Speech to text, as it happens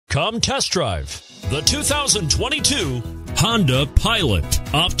Come test drive the 2022 Honda Pilot.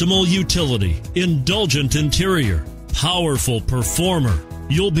 Optimal utility, indulgent interior, powerful performer.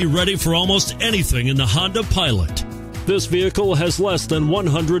 You'll be ready for almost anything in the Honda Pilot. This vehicle has less than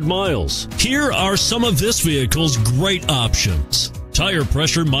 100 miles. Here are some of this vehicle's great options: tire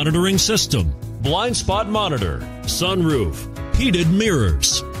pressure monitoring system, blind spot monitor, sunroof, heated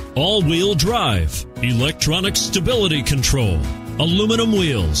mirrors, all-wheel drive, electronic stability control, aluminum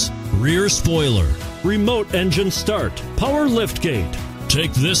wheels, rear spoiler, remote engine start, power liftgate.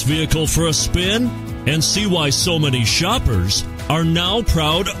 Take this vehicle for a spin and see why so many shoppers are now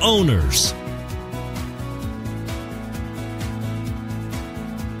proud owners.